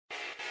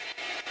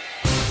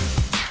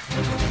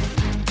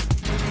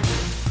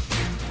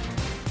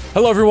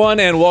Hello, everyone,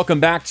 and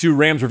welcome back to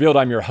Rams Revealed.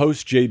 I'm your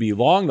host, JB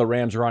Long. The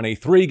Rams are on a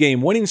 3-game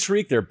winning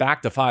streak. They're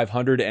back to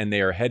 500, and they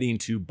are heading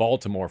to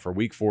Baltimore for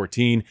Week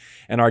 14.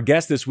 And our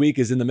guest this week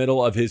is in the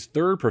middle of his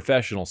third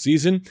professional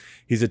season.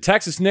 He's a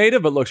Texas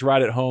native, but looks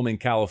right at home in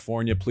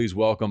California. Please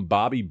welcome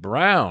Bobby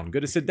Brown.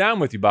 Good to sit down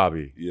with you,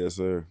 Bobby. Yes,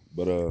 sir.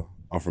 But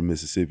I'm from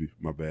Mississippi.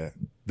 My bad.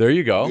 There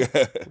you go.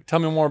 Tell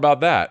me more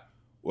about that.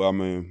 Well, I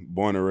mean,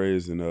 born and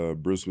raised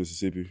in Bruce,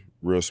 Mississippi.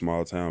 Real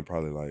small town,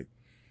 probably like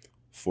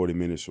 40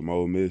 minutes from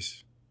Ole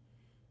Miss.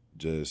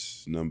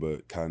 Just nothing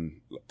but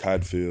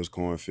cotton fields,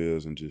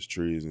 cornfields, and just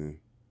trees and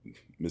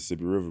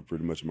Mississippi River,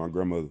 pretty much. My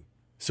grandmother.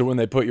 So when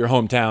they put your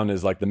hometown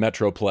as like the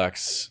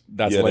Metroplex,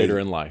 that's later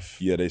in life.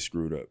 Yeah, they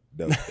screwed up.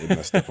 They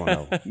messed up on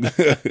that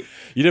one.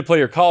 You did play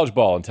your college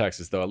ball in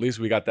Texas, though. At least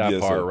we got that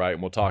part sir. right,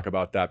 and we'll talk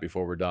about that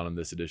before we're done on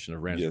this edition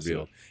of Rams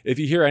Revealed. Sir. If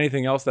you hear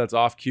anything else that's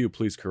off cue,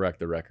 please correct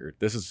the record.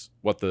 This is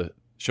what the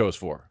show is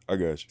for. I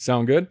got you.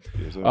 Sound good?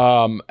 Yes, sir.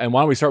 And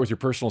why don't we start with your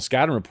personal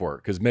scouting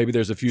report? Because maybe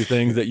there's a few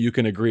things that you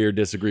can agree or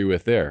disagree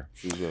with there.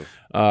 Sure.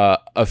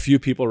 A few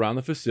people around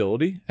the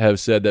facility have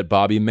said that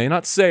Bobby may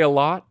not say a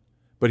lot,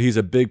 but he's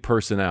a big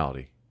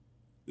personality.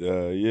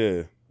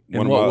 Yeah.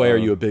 In what way are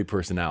you a big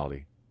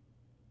personality?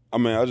 I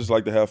mean, I just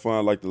like to have fun, I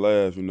like to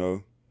laugh, you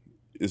know.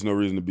 There's no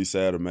reason to be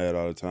sad or mad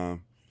all the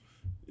time,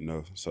 you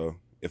know. So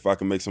if I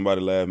can make somebody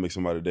laugh, make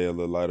somebody's day a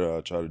little lighter,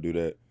 I'll try to do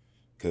that.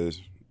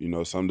 Because, you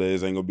know, some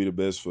days ain't going to be the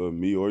best for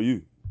me or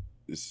you.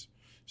 It's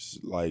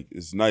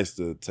nice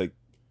to take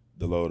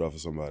the load off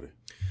of somebody.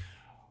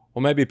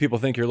 Well, maybe people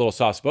think you're a little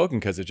soft-spoken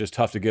because it's just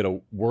tough to get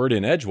a word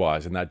in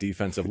edgewise in that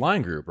defensive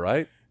line group,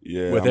 right?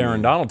 Yeah. With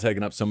Aaron Donald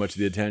taking up so much of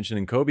the attention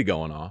and Kobe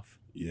going off.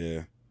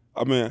 Yeah.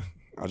 I mean,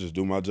 I just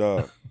do my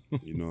job.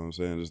 You know what I'm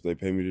saying? Just they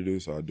pay me to do,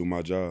 so I do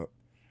my job.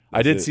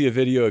 I did see a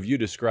video of you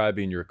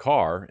describing your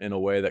car in a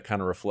way that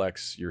kind of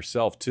reflects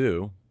yourself,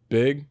 too.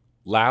 Big,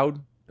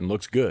 loud, and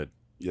looks good.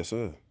 Yes,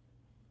 sir.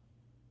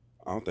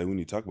 I don't think we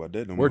need to talk about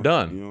that no more. We're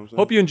done. You know what I'm saying?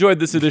 Hope you enjoyed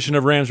this edition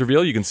of Rams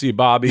Reveal. You can see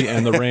Bobby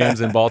and the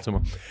Rams in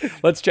Baltimore.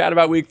 Let's chat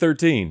about Week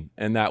 13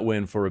 and that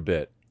win for a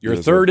bit. You're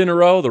third in a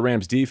row. The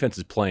Rams defense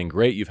is playing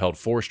great. You've held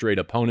 4 straight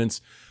opponents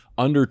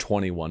under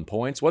 21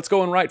 points. What's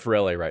going right for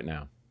LA right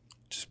now?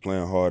 Just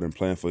playing hard and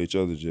playing for each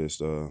other.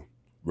 Just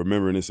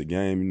remembering it's a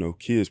game. You know,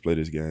 kids play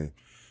this game.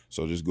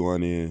 So just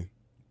going in,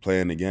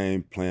 playing the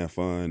game, playing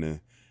fun, and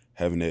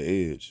having that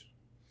edge.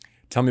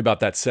 Tell me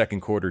about that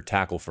second quarter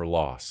tackle for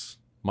loss.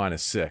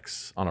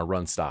 -6 on a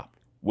run stop.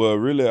 Well,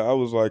 really, I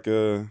was like,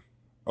 I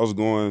was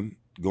going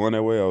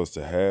that way. I was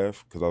to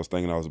half because I was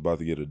thinking I was about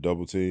to get a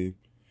double team.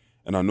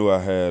 And I knew I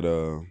had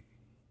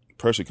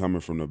pressure coming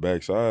from the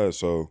backside.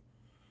 So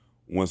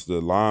once the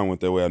line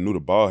went that way, I knew the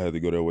ball had to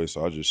go that way.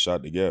 So I just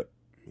shot the gap.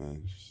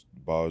 And the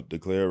ball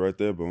declared right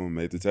there. Boom,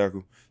 made the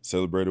tackle.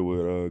 Celebrated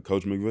with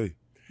Coach McVay.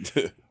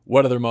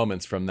 What other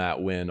moments from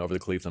that win over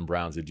the Cleveland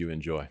Browns did you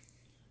enjoy?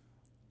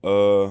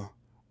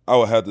 I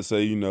would have to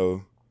say, you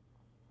know,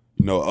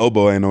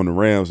 Obo ain't on the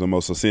Rams no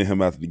more. So seeing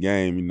him after the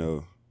game, you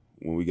know,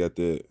 when we got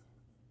that,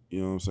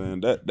 you know what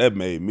I'm saying? That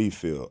made me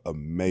feel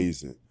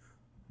amazing.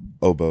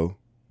 Obo,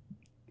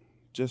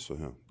 just for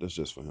him. That's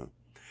just for him.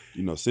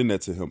 You know, send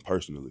that to him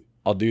personally.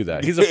 I'll do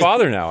that. He's a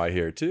father now, I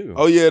hear, too.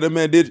 Oh, yeah, that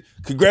man did.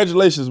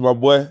 Congratulations, my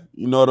boy.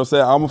 You know what I'm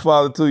saying? I'm a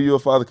father, too. You're a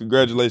father.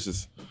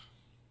 Congratulations.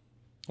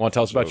 Want to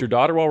tell us about your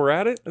daughter while we're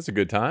at it? That's a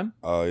good time.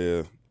 Oh,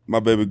 yeah.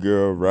 My baby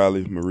girl,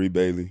 Riley Marie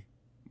Bailey,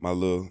 my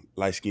little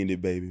light-skinned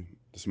baby.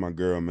 This is my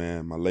girl,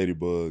 man, my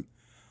ladybug.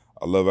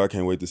 I love her. I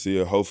can't wait to see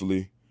her.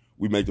 Hopefully,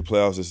 we make the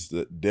playoffs. It's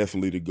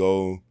definitely the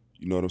goal.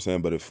 You know what I'm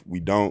saying? But if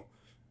we don't,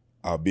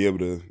 I'll be able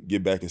to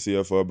get back and see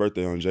her for her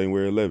birthday on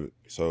January 11th.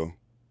 So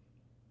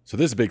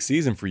this is a big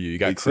season for you. You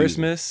got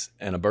Christmas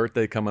and a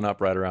birthday coming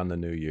up right around the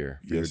new year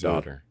for your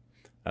daughter.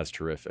 That's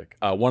terrific.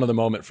 One of the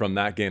moments from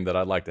that game that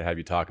I'd like to have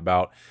you talk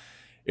about,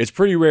 it's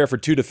pretty rare for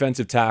 2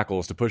 defensive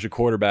tackles to push a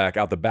quarterback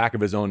out the back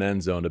of his own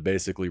end zone to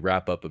basically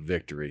wrap up a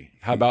victory.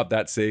 How about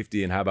that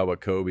safety, and how about what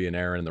Kobe and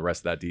Aaron and the rest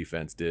of that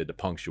defense did to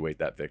punctuate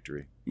that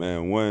victory?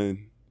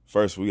 Man,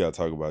 first we got to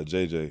talk about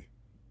JJ.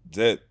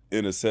 That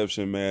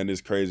interception, man,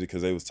 is crazy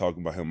because they was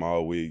talking about him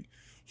all week.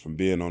 From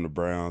being on the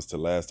Browns to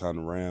last time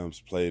the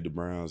Rams played the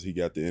Browns, he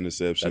got the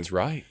interception. That's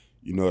right.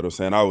 You know what I'm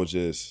saying? I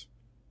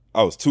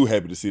was too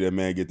happy to see that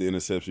man get the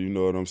interception. You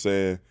know what I'm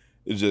saying?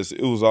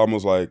 It was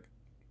almost like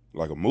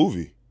a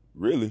movie,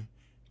 really,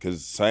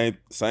 because same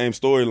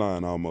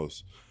storyline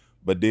almost.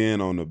 But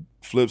then on the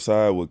flip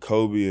side with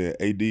Kobe and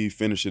AD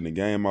finishing the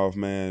game off,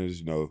 man,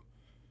 it's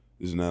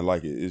nothing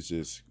like it. It's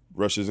just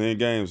rushes in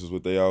games is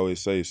what they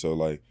always say. So,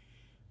 like,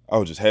 I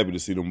was just happy to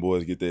see them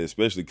boys get that,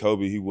 especially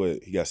Kobe.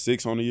 He got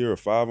 6 on the year or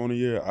 5 on the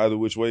year, either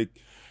which way.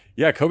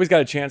 Yeah, Kobe's got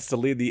a chance to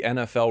lead the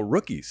NFL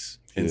rookies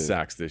in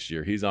sacks this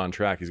year. He's on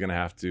track. He's going to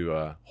have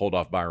to hold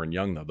off Byron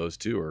Young, though. Those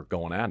two are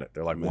going at it.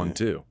 They're like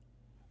 1-2.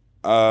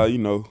 You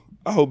know,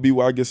 I hope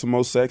BY gets some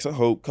more sacks. I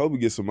hope Kobe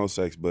gets some more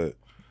sacks, but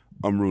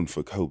I'm rooting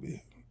for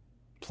Kobe.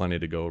 Plenty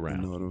to go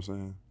around. You know what I'm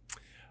saying?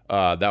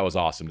 That was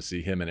awesome to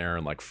see him and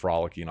Aaron like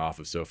frolicking off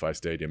of SoFi.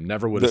 Stadium.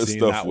 Never would have seen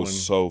that one. That stuff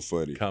was so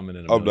funny. Coming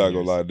in. I'm not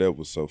gonna lie, that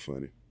was so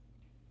funny.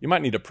 You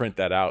might need to print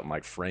that out and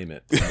like frame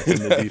it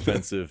in the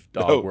defensive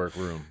dog work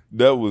room.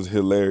 That was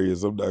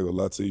hilarious. I'm not gonna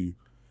lie to you.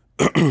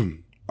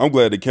 I'm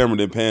glad the camera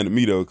didn't pan to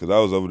me though, because I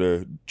was over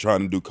there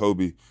trying to do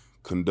Kobe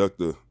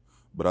conductor,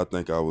 but I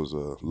think I was a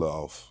little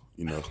off.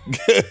 I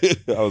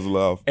was a little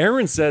off.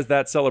 Aaron says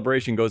that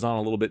celebration goes on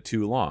a little bit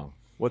too long.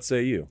 What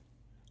say you?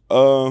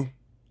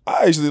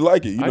 I actually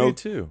like it, I do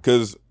too.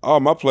 because all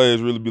my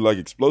players really be like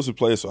explosive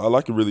players, so I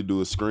like to really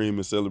do a scream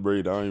and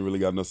celebrate. I ain't really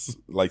got no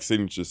like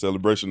signature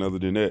celebration other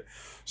than that.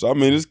 So I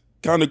mean, it's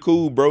kind of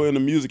cool, bro. In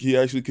the music, he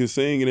actually can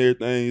sing and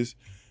everything.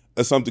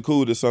 It's something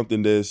cool. That's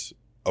something that's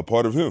a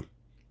part of him.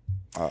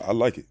 I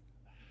like it.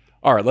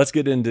 All right, let's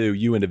get into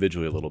you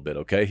individually a little bit,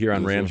 okay? Here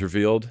on Rams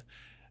Revealed.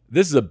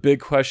 This is a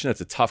big question.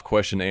 It's a tough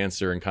question to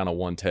answer in kind of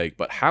one take,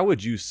 but how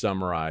would you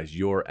summarize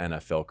your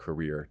NFL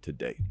career to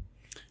date?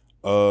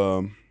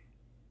 I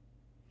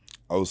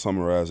would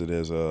summarize it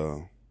as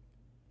a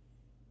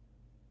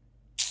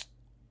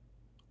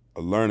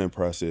learning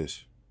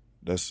process.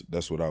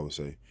 That's what I would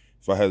say.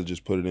 If I had to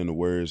just put it into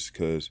words,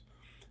 because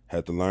I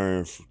had to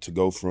learn to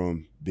go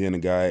from being a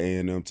guy at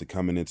A&M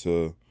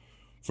to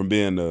from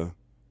being a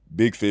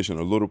big fish in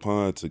a little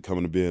pond to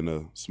coming to being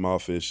a small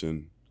fish in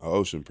an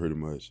ocean, pretty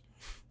much.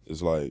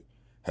 It's like,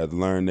 had to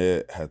learn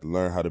that, had to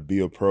learn how to be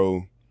a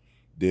pro.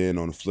 Then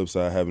on the flip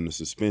side, having the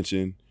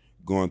suspension,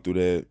 going through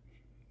that,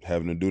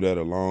 having to do that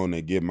alone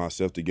and get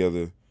myself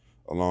together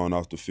alone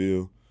off the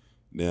field.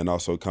 Then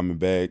also coming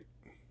back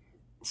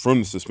from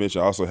the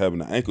suspension, also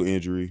having an ankle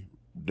injury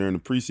during the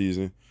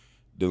preseason,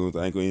 dealing with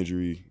the ankle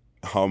injury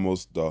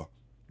almost the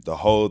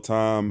whole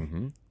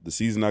time. The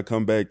season I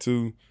come back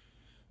to,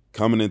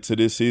 coming into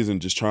this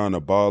season, just trying to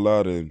ball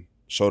out and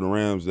show the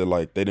Rams that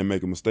like they didn't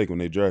make a mistake when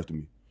they drafted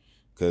me.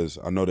 Because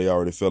I know they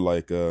already felt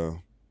like,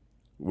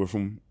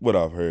 from what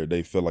I've heard,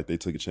 they felt like they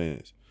took a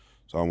chance.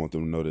 So I want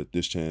them to know that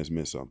this chance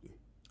meant something.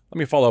 Let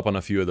me follow up on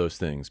a few of those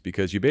things,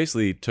 because you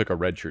basically took a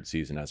redshirt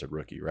season as a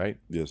rookie, right?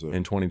 Yes, sir.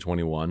 In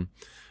 2021.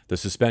 The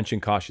suspension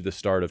cost you the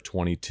start of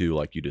 22,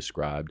 like you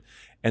described.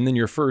 And then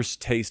your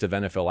first taste of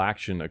NFL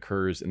action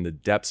occurs in the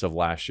depths of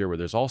last year, where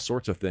there's all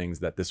sorts of things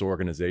that this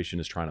organization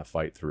is trying to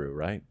fight through,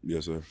 right?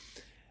 Yes, sir.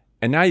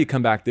 And now you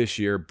come back this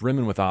year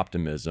brimming with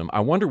optimism. I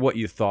wonder what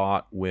you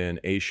thought when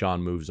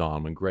Ashawn moves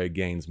on, when Greg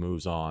Gaines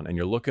moves on, and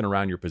you're looking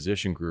around your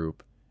position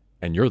group,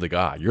 and you're the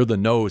guy. You're the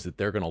nose that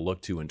they're going to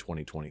look to in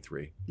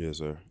 2023. Yes,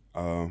 sir.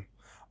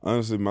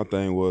 Honestly, my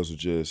thing was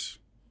just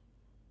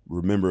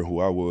remember who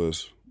I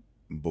was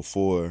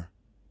before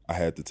I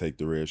had to take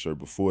the red shirt,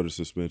 before the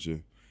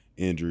suspension,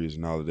 injuries,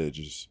 and all of that.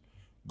 Just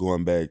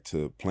going back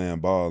to playing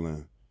ball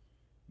and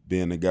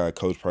being the guy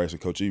Coach Price and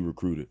Coach E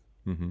recruited.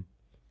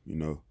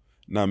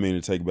 Not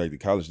meaning to take back the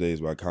college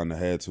days, but I kind of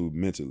had to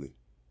mentally.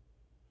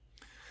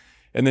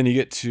 And then you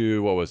get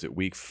to,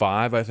 week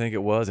 5, I think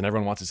it was, and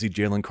everyone wants to see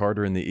Jalen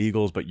Carter in the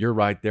Eagles, but you're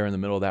right there in the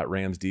middle of that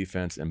Rams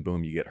defense, and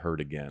boom, you get hurt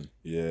again.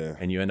 Yeah.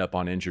 And you end up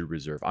on injured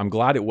reserve. I'm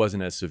glad it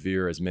wasn't as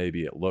severe as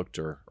maybe it looked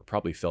or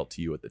probably felt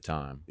to you at the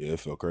time. Yeah,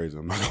 it felt crazy.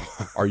 I'm not gonna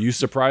lie. Are you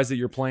surprised that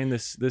you're playing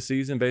this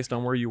season based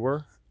on where you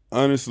were?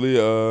 Honestly,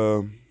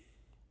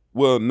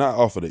 well, not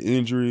off of the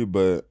injury,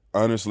 but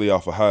honestly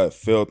off of how it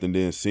felt, and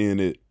then seeing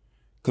it,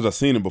 because I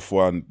seen it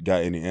before I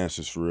got any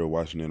answers for real,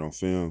 watching it on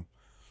film.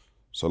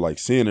 So, like,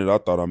 seeing it, I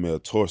thought I may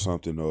have tore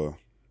something or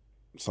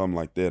something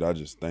like that. I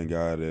just thank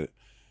God that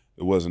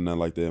it wasn't nothing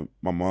like that.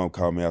 My mom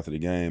called me after the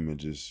game and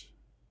just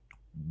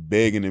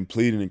begging and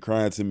pleading and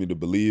crying to me to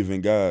believe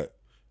in God.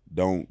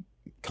 Don't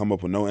come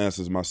up with no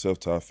answers myself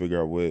till I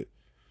figure out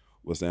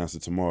what's the answer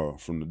tomorrow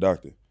from the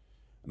doctor.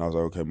 And I was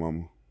like, okay,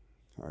 mama,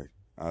 all right,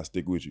 I'll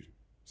stick with you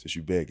since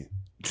you begging.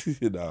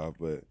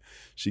 But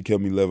she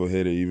kept me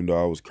level-headed even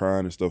though I was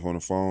crying and stuff on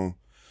the phone.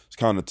 It's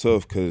kind of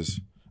tough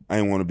because I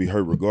didn't want to be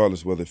hurt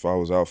regardless whether if I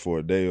was out for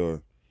a day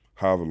or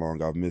however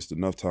long. I've missed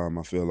enough time,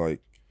 I feel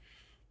like.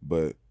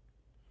 But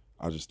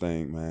I just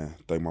thank my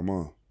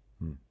mom.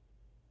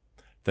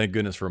 Thank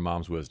goodness for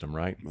mom's wisdom,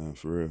 right? Man,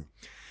 for real.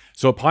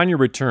 So upon your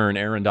return,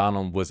 Aaron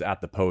Donald was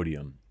at the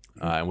podium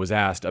and was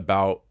asked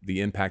about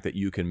the impact that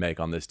you can make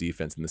on this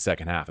defense in the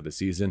second half of the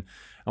season.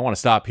 I want to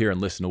stop here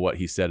and listen to what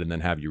he said and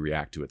then have you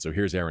react to it. So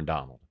here's Aaron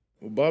Donald.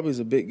 Well, Bobby's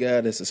a big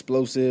guy that's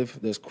explosive,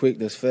 that's quick,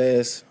 that's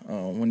fast.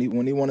 When he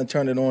want to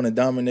turn it on and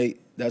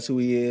dominate, that's who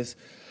he is.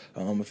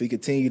 If he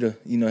continue to,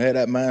 have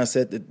that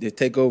mindset to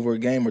take over a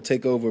game or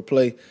take over a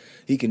play,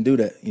 he can do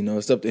that.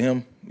 It's up to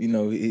him.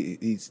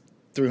 He's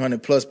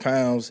 300-plus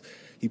pounds.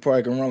 He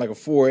probably can run like a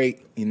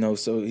 4.8,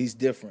 so he's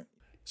different.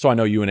 So I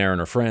know you and Aaron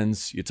are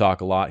friends. You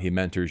talk a lot. He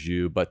mentors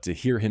you. But to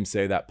hear him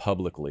say that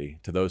publicly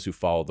to those who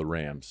follow the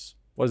Rams,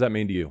 what does that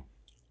mean to you?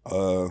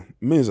 It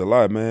means a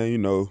lot,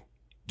 man.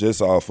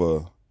 Just off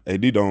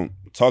AD don't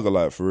talk a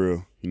lot for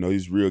real.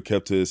 He's real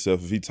kept to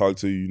himself. If he talk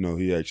to you,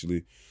 he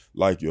actually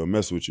like you or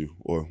mess with you,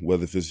 or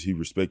whether if he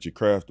respect your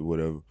craft or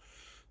whatever.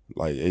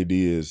 Like AD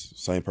is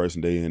same person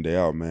day in, day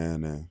out,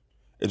 man. And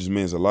it just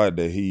means a lot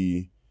that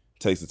he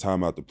takes the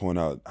time out to point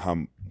out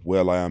how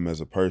well I am as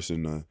a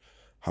person,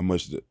 how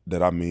much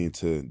that I mean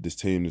to this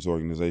team, this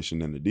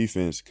organization, and the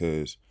defense,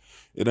 because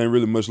it ain't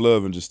really much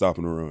love in just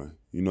stopping the run.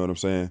 You know what I'm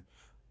saying?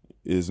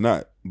 It's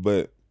not.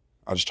 But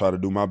I just try to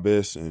do my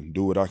best and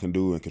do what I can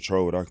do and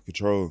control what I can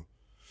control.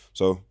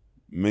 So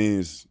it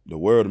means the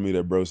world to me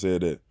that bro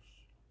said that.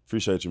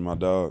 Appreciate you, my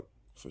dog,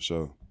 for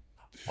sure.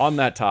 On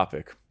that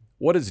topic,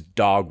 what does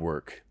dog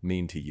work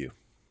mean to you?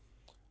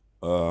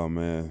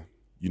 Man,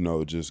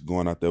 just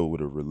going out there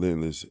with a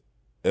relentless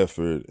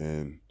effort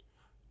and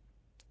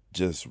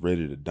just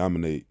ready to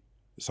dominate.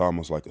 It's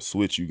almost like a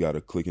switch you got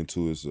to click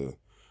into. It's a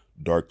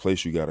dark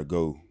place you got to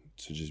go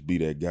to just be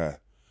that guy.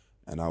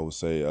 And I would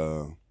say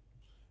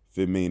if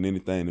it mean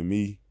anything to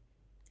me,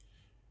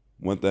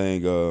 one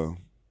thing,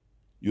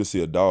 you'll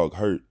see a dog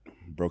hurt,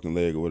 broken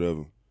leg or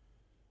whatever,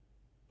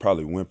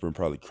 probably whimpering,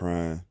 probably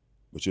crying,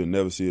 but you'll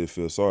never see it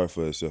feel sorry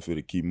for itself.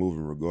 It'll keep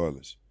moving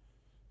regardless.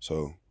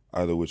 So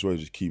either which way,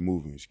 just keep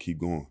moving, just keep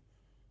going.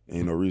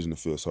 Ain't no reason to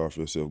feel sorry for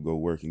yourself. Go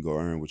work and go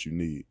earn what you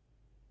need.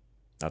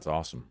 That's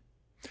awesome.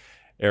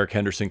 Eric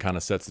Henderson kind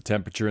of sets the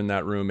temperature in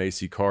that room.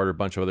 AC Carter, a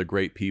bunch of other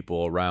great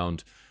people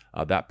around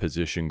that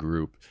position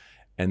group.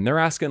 And they're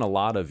asking a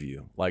lot of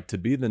you. Like, to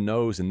be the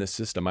nose in this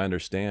system, I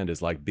understand,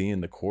 is like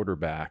being the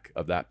quarterback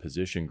of that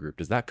position group.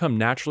 Does that come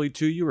naturally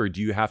to you, or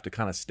do you have to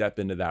kind of step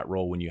into that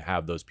role when you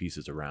have those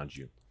pieces around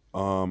you?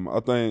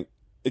 I think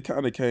it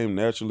kind of came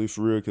naturally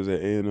for real, because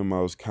at A&M I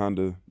was kind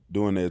of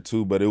doing that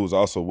too, but it was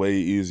also way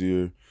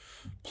easier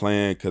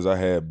playing because I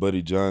had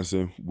Buddy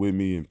Johnson with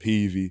me and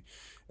Peavy,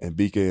 and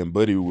BK and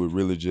Buddy would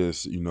really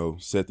just,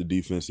 set the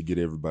defense to get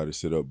everybody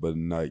set up. But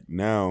like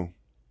now,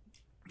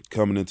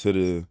 coming into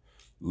the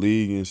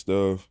league and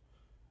stuff,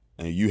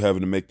 and you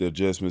having to make the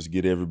adjustments,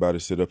 get everybody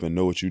set up and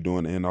know what you're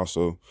doing, and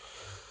also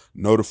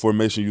know the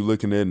formation you're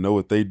looking at, know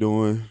what they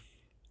doing.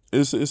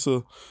 It's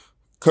a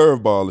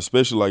curveball,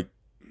 especially like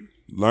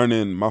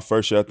learning my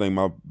first year. I think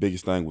my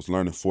biggest thing was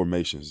learning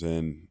formations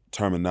and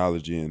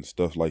terminology and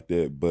stuff like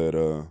that. But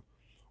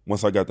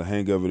once I got the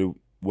hang of it, it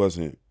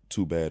wasn't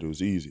too bad. It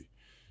was easy.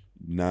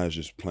 Now it's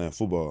just playing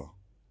football.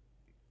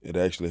 It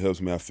actually helps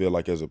me, I feel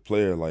like, as a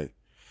player, like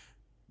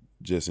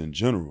just in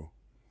general.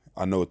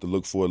 I know what to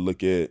look for,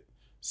 look at,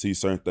 see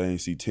certain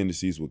things, see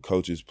tendencies with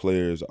coaches,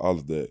 players, all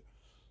of that.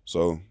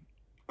 So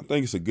I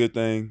think it's a good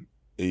thing.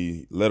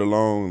 Let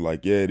alone,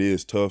 like, yeah, it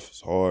is tough,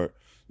 it's hard,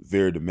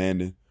 very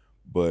demanding,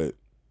 but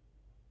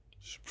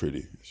it's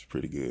pretty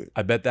good.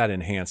 I bet that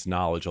enhanced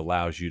knowledge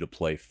allows you to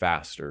play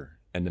faster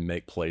and to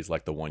make plays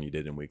like the one you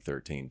did in week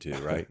 13 too,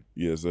 right?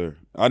 Yes, sir.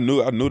 I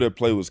knew that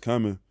play was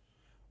coming,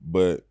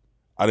 but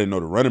I didn't know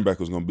the running back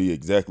was going to be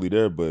exactly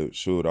there. But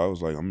shoot, I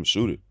was like, I'm going to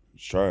shoot it.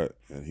 Let's try it.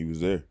 And he was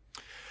there.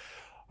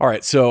 All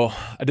right, so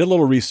I did a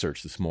little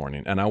research this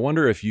morning, and I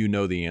wonder if you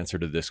know the answer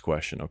to this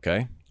question,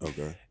 okay?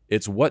 Okay.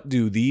 It's, what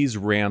do these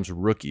Rams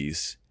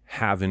rookies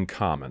have in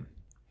common?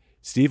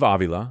 Steve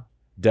Avila,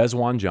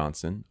 Desjuan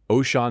Johnson,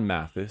 O'Shawn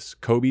Mathis,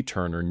 Kobe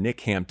Turner,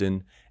 Nick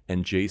Hampton,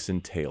 and Jason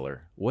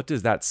Taylor. What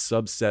does that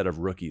subset of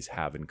rookies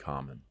have in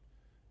common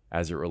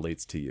as it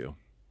relates to you?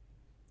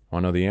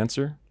 Want to know the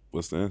answer?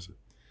 What's the answer?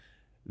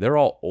 They're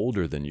all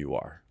older than you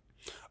are.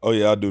 Oh,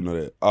 yeah, I do know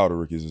that. All the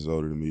rookies is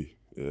older than me.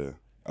 Yeah.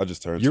 I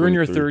just turned 23. You're in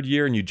your third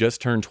year, and you just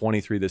turned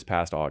 23 this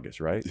past August,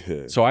 right?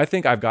 Yeah. So I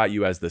think I've got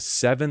you as the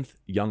 7th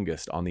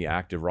youngest on the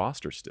active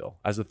roster still,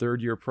 as a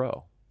third-year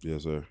pro.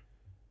 Yes, sir.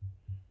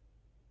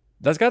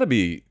 That's got to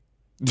be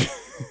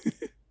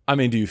 – I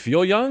mean, do you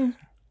feel young?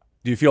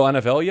 Do you feel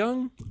NFL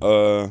young?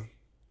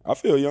 I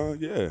feel young,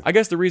 yeah. I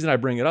guess the reason I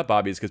bring it up,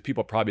 Bobby, is because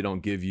people probably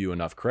don't give you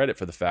enough credit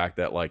for the fact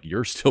that, like,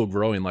 you're still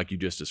growing like you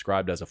just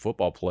described as a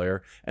football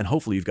player, and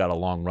hopefully you've got a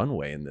long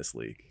runway in this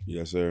league.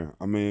 Yes, sir.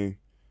 I mean,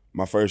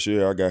 my first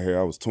year I got here,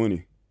 I was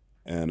 20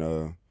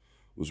 and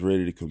was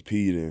ready to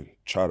compete and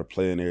try to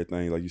play and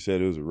everything. Like you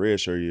said, it was a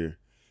redshirt year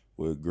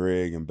with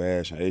Greg and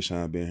Bash and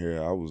Ashawn being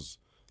here. I was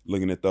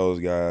looking at those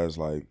guys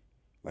like,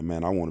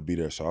 man, I want to be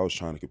there. So I was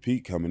trying to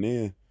compete coming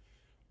in.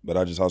 But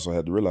I just also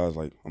had to realize,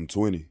 like, I'm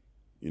 20.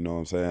 You know what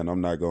I'm saying?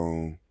 I'm not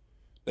going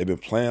 – they've been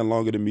playing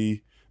longer than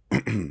me.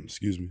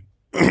 Excuse me.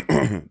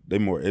 They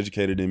more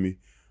educated than me.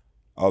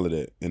 All of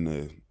that in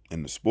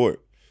the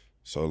sport.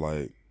 So,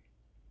 like,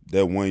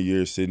 that 1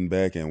 year sitting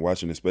back and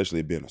watching, especially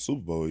it being a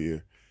Super Bowl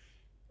year,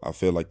 I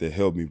feel like that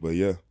helped me. But,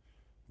 yeah,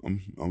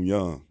 I'm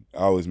young. I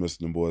always mess with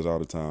them boys all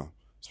the time,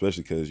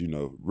 especially because,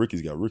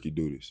 rookies got rookie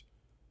duties.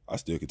 I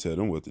still can tell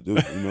them what to do.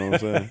 You know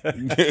what I'm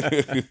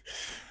saying?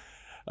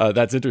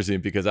 That's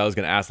interesting, because I was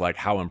going to ask, like,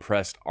 how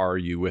impressed are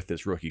you with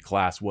this rookie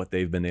class, what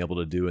they've been able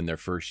to do in their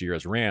first year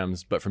as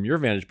Rams? But from your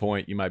vantage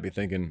point, you might be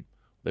thinking,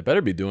 they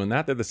better be doing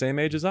that. They're the same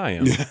age as I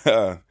am.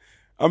 Yeah.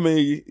 I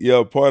mean,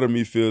 yeah, part of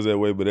me feels that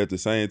way, but at the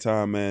same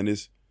time, man,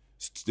 it's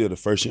still the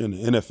first year in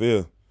the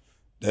NFL.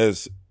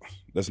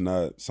 That's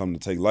not something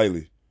to take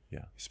lightly.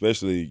 Yeah.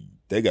 Especially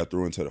they got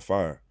thrown into the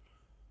fire.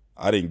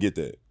 I didn't get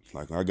that.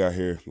 Like, I got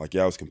here, like,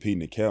 yeah, I was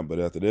competing in camp, but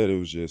after that,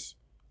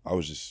 I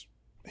was just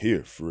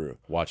here for real.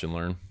 Watch and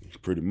learn.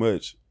 Pretty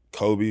much.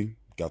 Kobe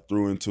got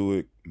threw into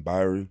it.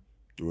 Byron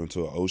threw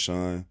into it.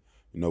 O'Shawn,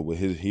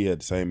 he had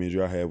the same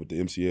injury I had with the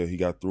MCL. He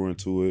got thrown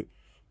into it.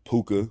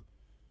 Puka,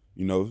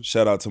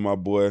 shout out to my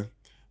boy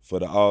for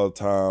the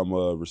all-time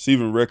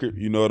receiving record,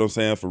 you know what I'm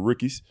saying, for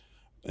rookies.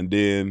 And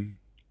then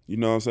You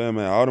know what I'm saying,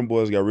 man? All them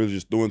boys got really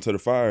just threw into the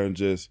fire and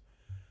just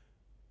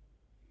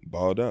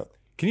balled out.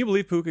 Can you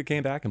believe Puka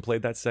came back and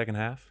played that second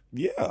half?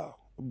 Yeah.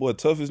 Boy,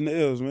 tough as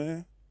nails,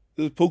 man.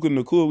 This is Puka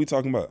Nacua we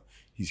talking about.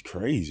 He's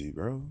crazy,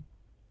 bro.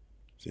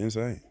 It's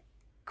insane.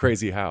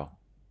 Crazy how?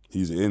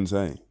 He's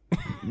insane.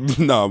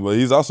 No, but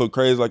he's also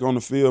crazy, like, on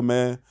the field,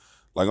 man.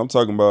 Like, I'm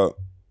talking about,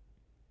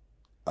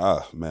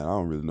 man, I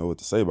don't really know what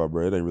to say about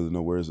bro. It ain't really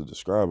no words to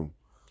describe him.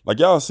 Like,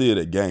 y'all see it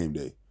at game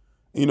day.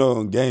 You know,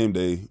 on game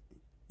day,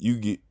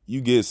 you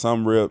get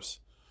some reps,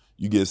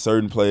 you get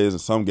certain players,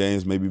 and some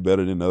games may be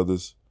better than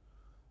others.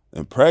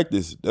 In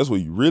practice, that's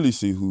where you really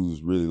see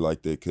who's really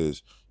like that,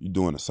 because you're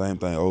doing the same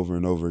thing over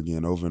and over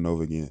again, over and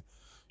over again.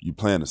 You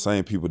playing the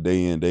same people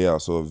day in, day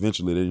out, so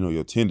eventually they know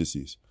your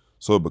tendencies.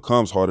 So it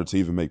becomes harder to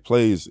even make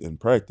plays in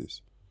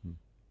practice.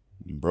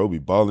 And bro be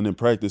balling in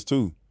practice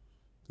too.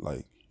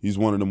 Like, he's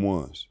one of them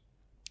ones.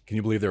 Can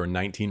you believe there were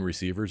 19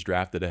 receivers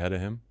drafted ahead of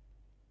him?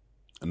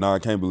 No, I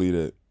can't believe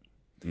that.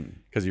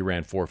 Because he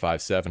ran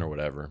 4.57 or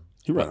whatever.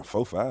 He ran a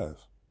 4.5.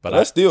 But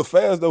that's still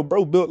fast though.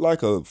 Bro built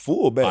like a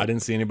fullback. I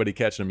didn't see anybody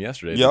catching him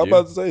yesterday. Yeah, I was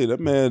about to say,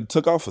 that man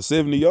took off for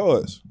 70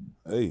 yards.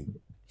 Hey.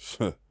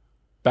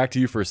 Back to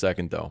you for a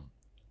second though.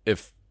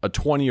 If a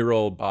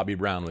 20-year-old Bobby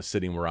Brown was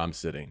sitting where I'm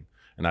sitting,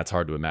 and that's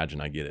hard to imagine,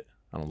 I get it.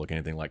 I don't look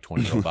anything like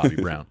 20-year-old Bobby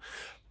Brown.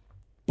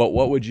 But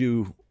what would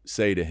you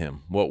say to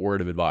him? What word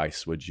of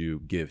advice would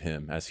you give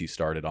him as he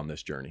started on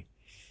this journey?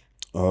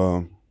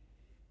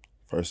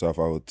 First off,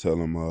 I would tell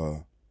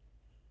him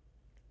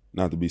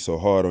not to be so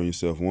hard on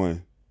yourself.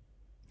 One,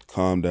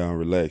 calm down,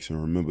 relax,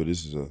 and remember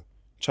this is a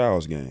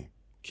child's game.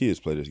 Kids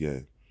play this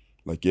game.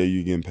 Like, yeah,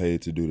 you're getting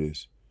paid to do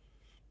this,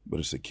 but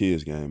it's a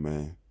kid's game,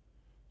 man.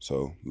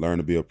 So learn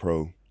to be a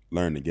pro,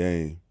 learn the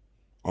game,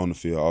 on the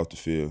field, off the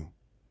field,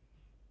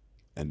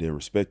 and then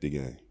respect the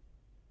game,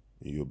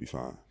 and you'll be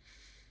fine.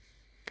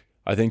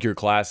 I think your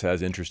class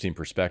has interesting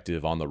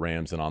perspective on the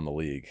Rams and on the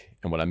league.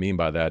 And what I mean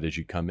by that is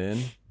you come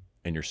in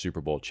and you're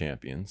Super Bowl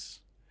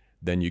champions.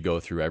 Then you go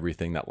through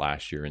everything that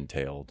last year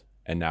entailed.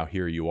 And now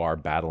here you are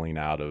battling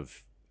out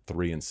of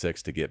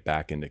 3-6 to get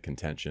back into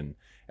contention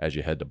as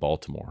you head to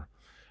Baltimore.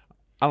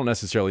 I don't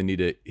necessarily need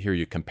to hear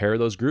you compare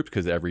those groups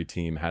because every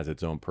team has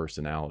its own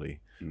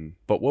personality.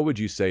 But what would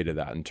you say to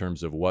that in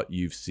terms of what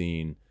you've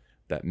seen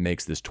that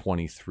makes this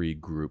 23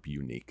 group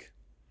unique?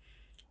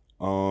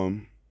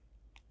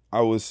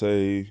 I would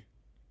say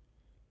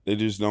they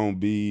just they're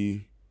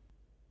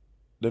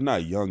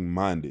not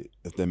young-minded,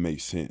 if that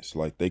makes sense.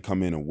 Like, they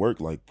come in and work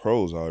like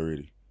pros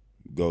already.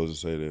 Goes to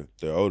say that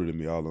they're older than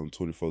me, all of them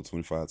 24,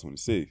 25,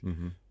 26.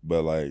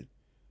 But, like,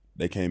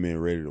 they came in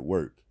ready to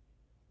work.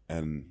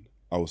 And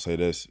I would say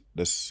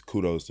that's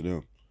kudos to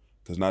them.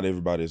 Because not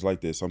everybody is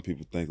like that. Some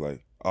people think,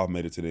 like, I've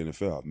made it to the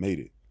NFL. I've made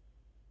it.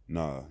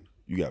 Nah,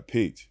 you got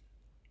picked.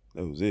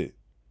 That was it.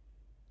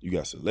 You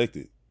got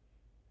selected.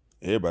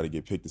 Everybody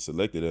get picked and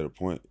selected at a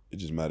point. It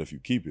just matters if you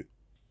keep it.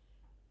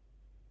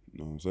 You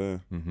know what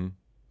I'm saying?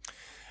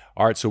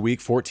 All right, so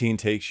week 14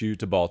 takes you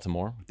to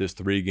Baltimore. This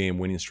 3-game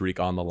winning streak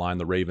on the line.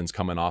 The Ravens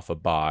coming off a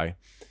bye.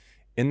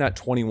 In that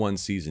 21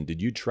 season,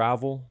 did you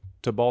travel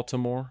to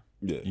Baltimore?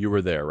 Yeah. You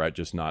were there, right?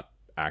 Just not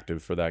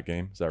active for that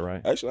game. Is that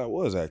right? Actually, I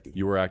was active.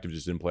 You were active,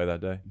 just didn't play that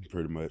day?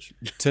 Pretty much.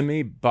 To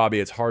me, Bobby,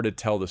 it's hard to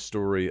tell the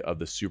story of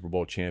the Super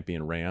Bowl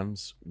champion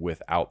Rams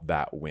without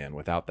that win,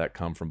 without that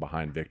come from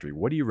behind victory.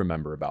 What do you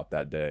remember about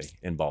that day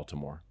in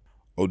Baltimore?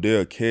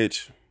 Odell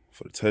catch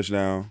for the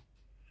touchdown.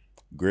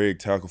 Greg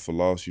tackle for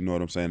loss, you know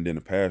what I'm saying? Then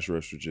the pass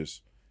rush was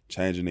just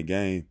changing the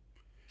game.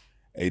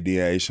 AD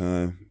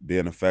Aishan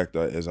being a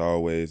factor as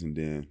always, and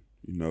then,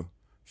 you know,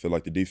 feel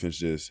like the defense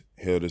just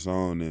held its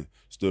own and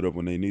stood up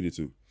when they needed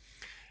to.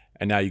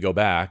 And now you go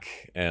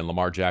back, and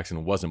Lamar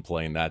Jackson wasn't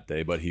playing that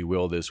day, but he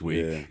will this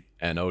week. Yeah.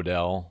 And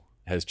Odell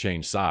has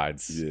changed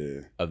sides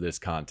of this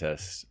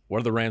contest. What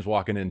are the Rams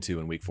walking into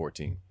in week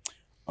 14?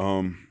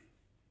 We're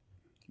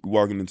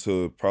walking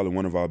into probably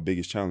one of our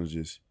biggest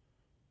challenges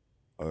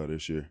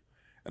this year.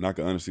 And I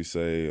can honestly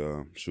say,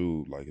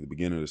 like at the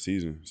beginning of the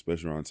season,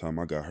 especially around the time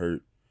I got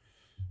hurt,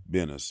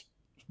 being a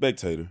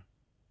spectator,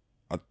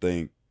 I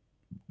think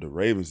the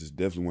Ravens is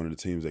definitely one of the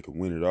teams that can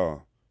win it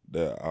all.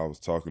 That I was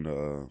talking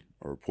to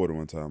a reporter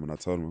one time, and I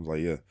told him, I was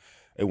like, yeah,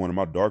 they one of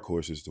my dark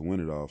horses to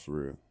win it all for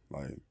real.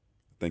 Like,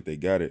 I think they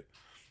got it.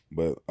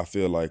 But I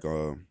feel like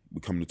we're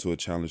coming into a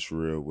challenge for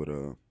real with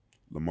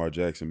Lamar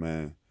Jackson,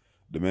 man.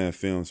 The man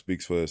film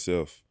speaks for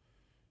itself.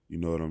 You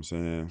know what I'm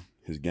saying?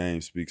 His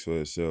game speaks for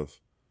itself.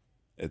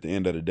 At the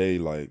end of the day,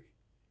 like,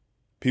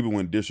 people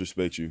wouldn't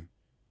disrespect you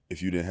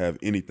if you didn't have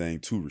anything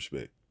to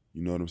respect.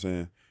 You know what I'm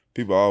saying?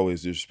 People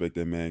always disrespect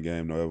that man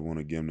game. Don't ever want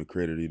to give him the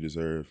credit he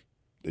deserves.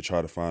 They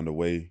try to find a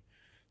way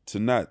to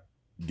not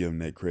give him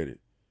that credit.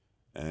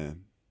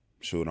 And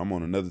shoot, I'm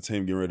on another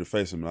team getting ready to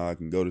face him. Now I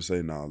can go to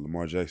say, nah,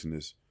 Lamar Jackson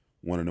is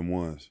one of them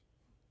ones,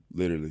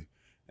 literally.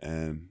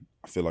 And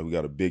I feel like we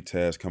got a big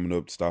task coming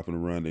up, stopping the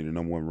run. They're the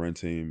number one run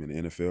team in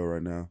the NFL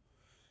right now.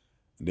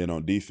 And then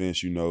on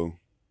defense, you know,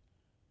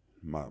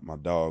 my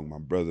dog, my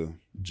brother,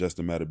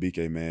 Justin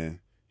Matabike,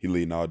 man, he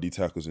leading all D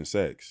tackles and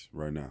sacks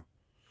right now.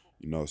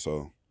 You know,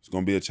 so It's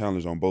going to be a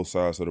challenge on both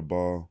sides of the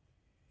ball.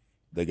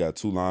 They got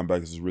 2 linebackers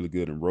that's really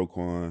good in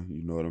Roquan,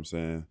 you know what I'm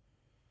saying?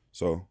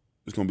 So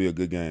it's going to be a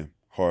good game,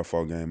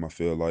 hard-fought game. I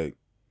feel like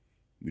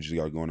we just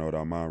got to go in there with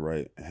our mind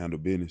right and handle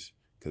business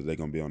because they're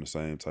going to be on the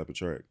same type of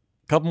track.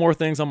 Couple more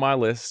things on my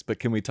list, but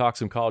can we talk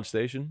some College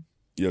Station?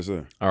 Yes,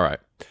 sir. All right.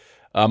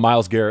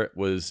 Myles Garrett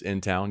was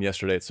in town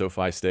yesterday at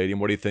SoFi Stadium.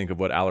 What do you think of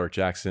what Alaric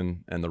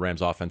Jackson and the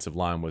Rams offensive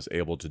line was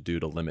able to do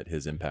to limit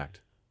his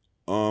impact?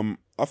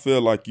 I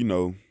feel like,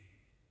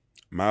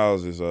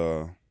 Myles is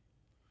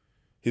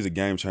he's a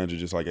game changer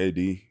just like AD.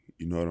 You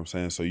know what I'm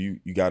saying? So you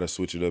got to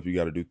switch it up. You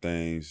got to do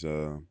things.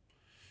 You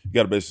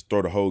got to basically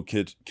throw the whole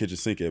kitchen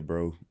sink at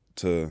bro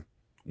to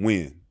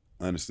win,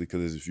 honestly,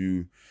 because if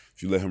you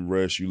let him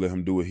rush, you let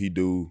him do what he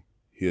do,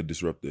 he'll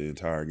disrupt the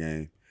entire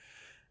game.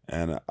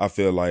 And I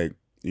feel like,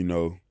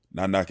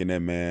 not knocking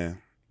that man,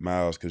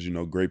 Myles, because,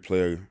 great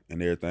player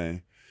and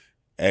everything,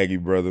 Aggie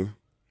brother.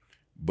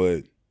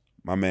 But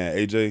my man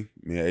AJ,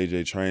 me and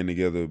AJ trained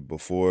together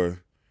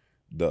before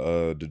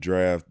the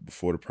draft,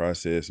 before the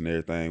process and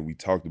everything. We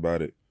talked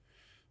about it.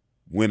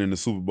 Winning the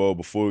Super Bowl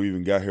before we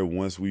even got here,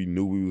 once we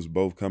knew we was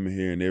both coming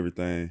here and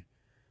everything.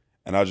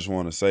 And I just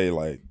want to say,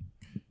 like,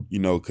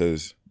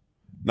 because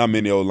not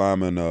many old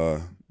linemen,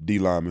 D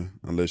linemen,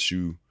 unless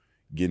you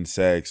getting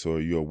sacks or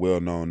you're a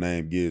well-known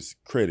name, gets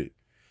credit.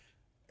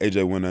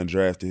 AJ went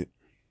undrafted,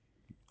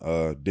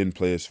 didn't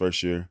play his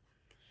first year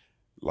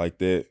like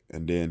that.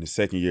 And then the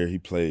second year he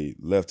played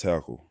left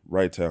tackle,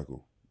 right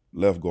tackle,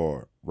 left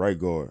guard, right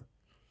guard.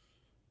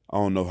 I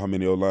don't know how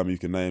many old linemen you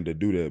can name that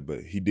do that,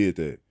 but he did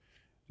that.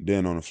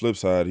 Then on the flip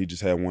side, he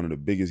just had one of the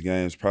biggest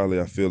games probably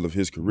I feel of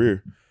his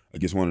career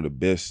against one of the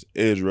best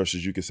edge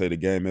rushers you could say the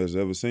game has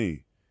ever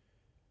seen.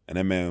 And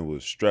that man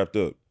was strapped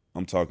up.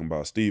 I'm talking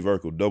about Steve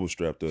Urkel double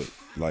strapped up,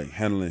 like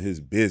handling his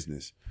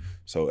business.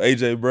 So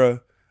AJ, bro,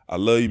 I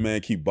love you,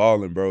 man. Keep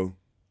balling, bro.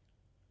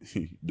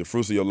 The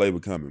fruits of your labor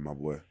coming, my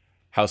boy.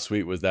 How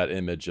sweet was that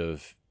image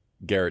of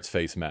Garrett's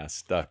face mask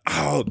stuck?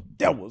 Oh,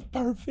 that was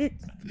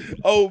perfect.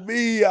 Oh,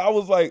 me. I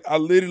was like, I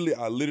literally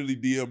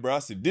DM, bro. I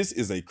said, this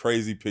is a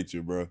crazy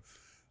picture, bro.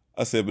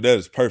 I said, but that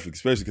is perfect,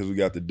 especially because we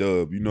got the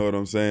dub. You know what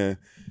I'm saying?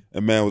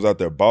 And man was out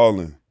there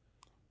balling.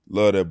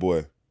 Love that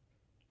boy.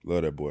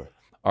 Love that boy.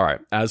 All right.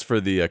 As for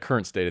the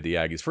current state of the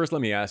Aggies, first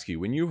let me ask you,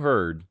 when you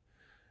heard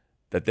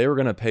that they were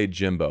going to pay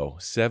Jimbo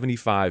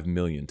 $75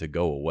 million to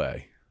go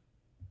away,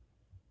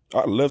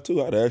 I left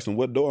too. I'd asked him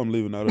what door I'm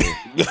leaving out of.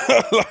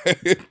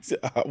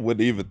 I wouldn't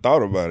even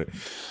thought about it.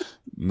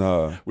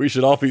 Nah. We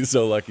should all be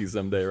so lucky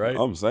someday, right?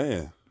 I'm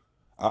saying.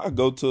 I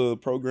go to a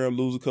program,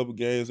 lose a couple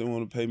games, they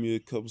want to pay me a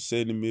couple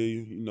 $70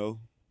 million,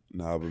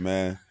 Nah, but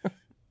man,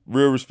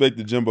 real respect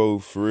to Jimbo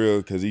for real,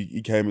 because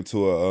he came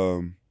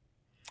into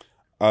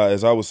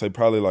as I would say,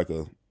 probably like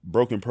a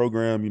broken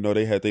program.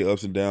 They had their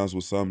ups and downs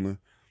with Sumlin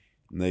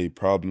and they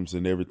problems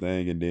and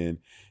everything. And then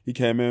he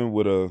came in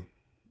with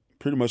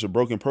pretty much a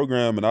broken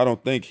program, and I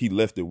don't think he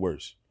left it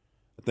worse.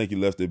 I think he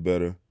left it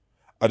better.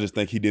 I just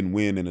think he didn't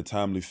win in a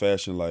timely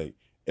fashion like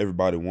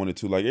everybody wanted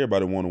to. Like,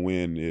 everybody want to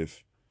win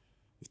if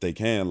they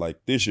can.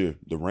 Like, this year,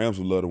 the Rams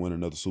would love to win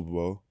another Super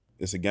Bowl.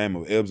 It's a game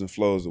of ebbs and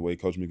flows, the way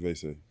Coach McVay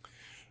said.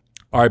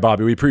 All right,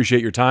 Bobby, we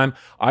appreciate your time.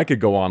 I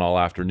could go on all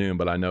afternoon,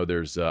 but I know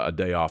there's a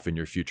day off in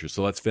your future.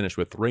 So let's finish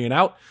with 3 and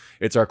Out.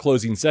 It's our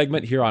closing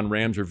segment here on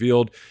Rams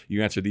Revealed.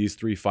 You answer these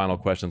 3 final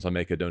questions. I'll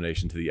make a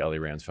donation to the LA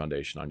Rams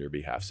Foundation on your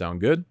behalf. Sound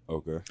good?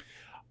 Okay.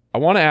 I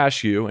want to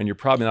ask you, and you're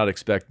probably not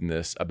expecting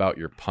this, about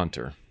your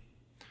punter.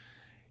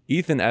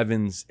 Ethan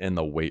Evans in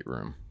the weight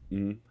room.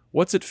 Mm-hmm.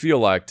 What's it feel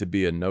like to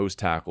be a nose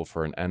tackle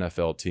for an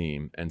NFL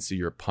team and see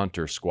your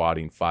punter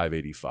squatting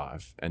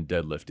 585 and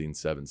deadlifting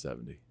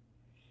 770?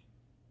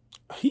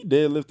 He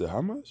deadlifted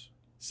how much?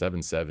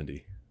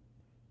 770.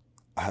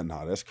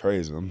 Nah, that's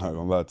crazy. I'm not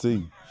going to lie to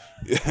you.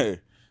 Yeah,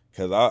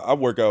 because I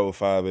work out with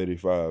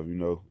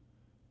 585,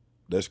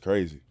 That's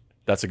crazy.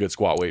 That's a good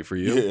squat weight for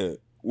you? Yeah.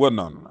 Well,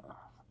 no.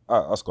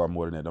 I squat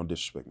more than that. Don't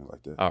disrespect me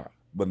like that. All right.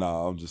 But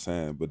no, I'm just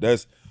saying. But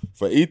that's,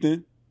 for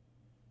Ethan,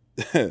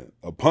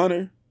 a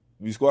punter,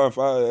 we squatting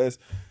 5,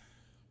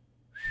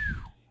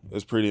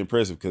 that's pretty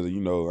impressive because, I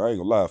ain't going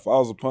to lie. If I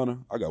was a punter,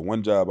 I got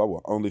one job. I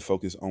would only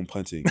focus on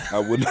punting. I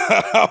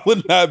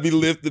would not be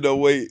lifting a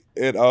weight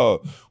at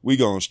all. We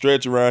going to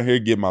stretch around here,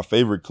 get my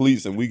favorite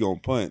cleats, and we going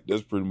to punt.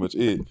 That's pretty much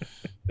it.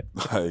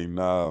 Like,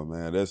 nah,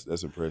 man,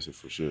 that's impressive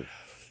for sure.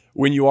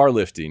 When you are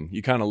lifting,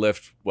 you kind of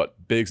lift,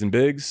 bigs and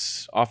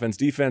bigs? Offense,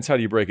 defense? How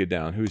do you break it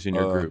down? Who's in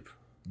your group?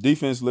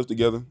 Defense lift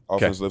together.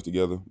 Offense lift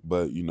together.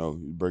 But, you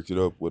break it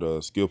up with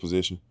a skill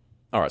position.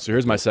 All right, so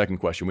here's my second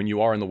question. When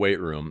you are in the weight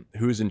room,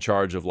 who's in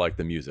charge of,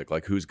 the music?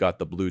 Like, who's got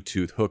the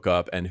Bluetooth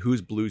hookup, and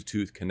whose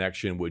Bluetooth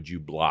connection would you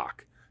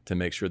block to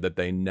make sure that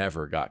they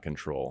never got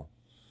control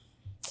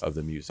of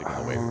the music in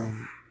the weight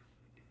room?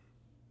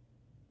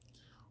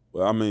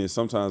 Well,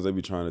 sometimes they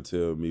be trying to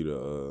tell me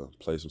to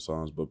play some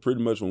songs, but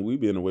pretty much when we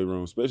be in the weight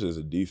room, especially as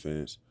a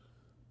defense,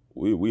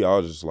 we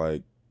all just,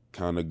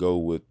 kind of go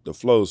with the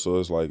flow. So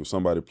it's like if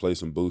somebody plays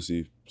some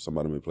Boosie,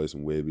 somebody may play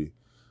some Webby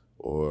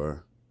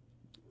or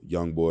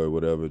Young Boy,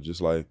 whatever.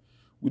 Just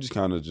we just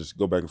kind of just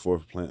go back and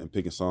forth playing and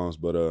picking songs.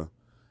 But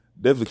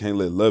definitely can't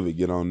let Love It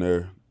get on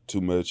there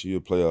too much. He'll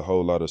play a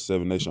whole lot of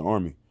Seven Nation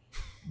Army.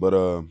 But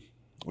or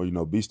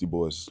Beastie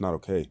Boys, it's not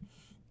okay.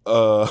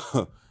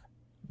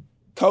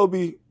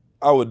 Kobe,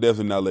 I would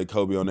definitely not let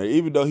Kobe on there.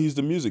 Even though he's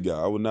the music guy,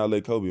 I would not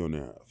let Kobe on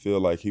there. I feel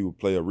like he would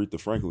play Aretha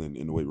Franklin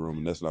in the weight room,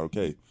 and that's not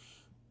okay.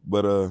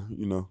 But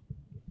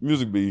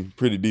music be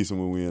pretty decent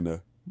when we in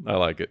there. I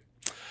like it.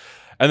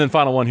 And then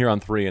final one here on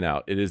 3 and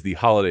Out. It is the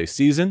holiday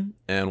season,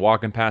 and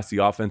walking past the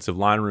offensive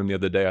line room the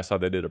other day, I saw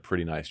they did a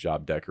pretty nice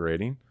job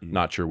decorating. Mm-hmm.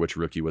 Not sure which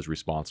rookie was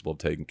responsible for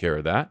taking care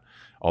of that,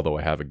 although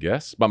I have a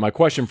guess. But my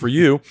question for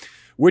you,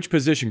 which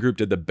position group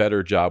did the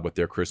better job with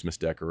their Christmas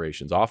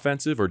decorations,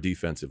 offensive or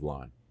defensive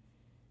line?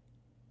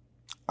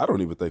 I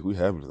don't even think we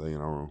have anything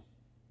in our room.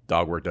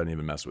 DAWGWORK doesn't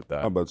even mess with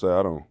that. I'm about to say,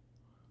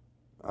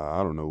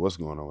 I don't know what's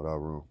going on with our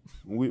room.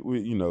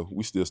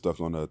 We still stuck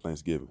on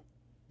Thanksgiving.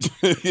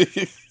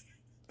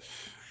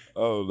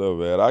 Oh no,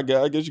 man! I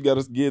guess you got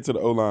to get to the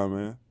O-line,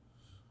 man.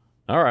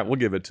 All right, we'll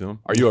give it to him.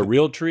 Are you a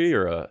real tree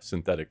or a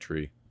synthetic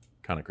tree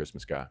kind of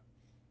Christmas guy?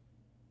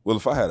 Well,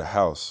 if I had a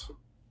house,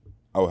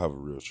 I would have a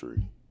real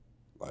tree,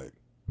 like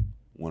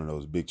one of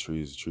those big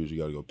trees you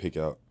got to go pick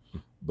out.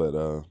 But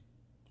I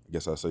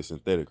guess I'd say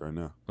synthetic right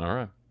now. All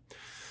right.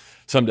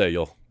 Someday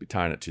you'll be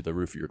tying it to the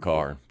roof of your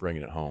car and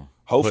bringing it home.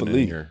 Hopefully. Putting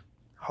it in your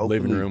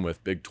living room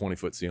with big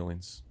 20-foot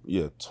ceilings.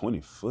 Yeah, 20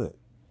 foot.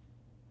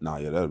 Nah,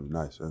 yeah, that'd be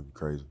nice. That'd be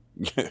crazy.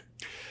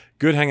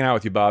 Good hanging out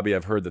with you, Bobby.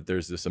 I've heard that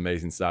there's this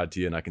amazing side to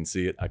you, and I can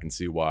see it. I can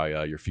see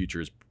why your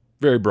future is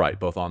very bright,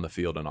 both on the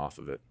field and off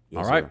of it.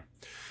 Yes, all right.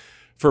 Sir.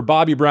 For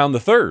Bobby Brown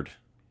III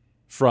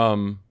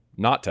from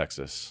not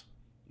Texas.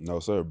 No,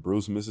 sir.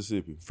 Bruce,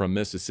 Mississippi. From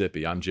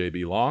Mississippi. I'm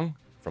JB Long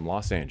from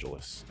Los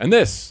Angeles. And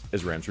this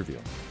is Rams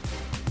Revealed.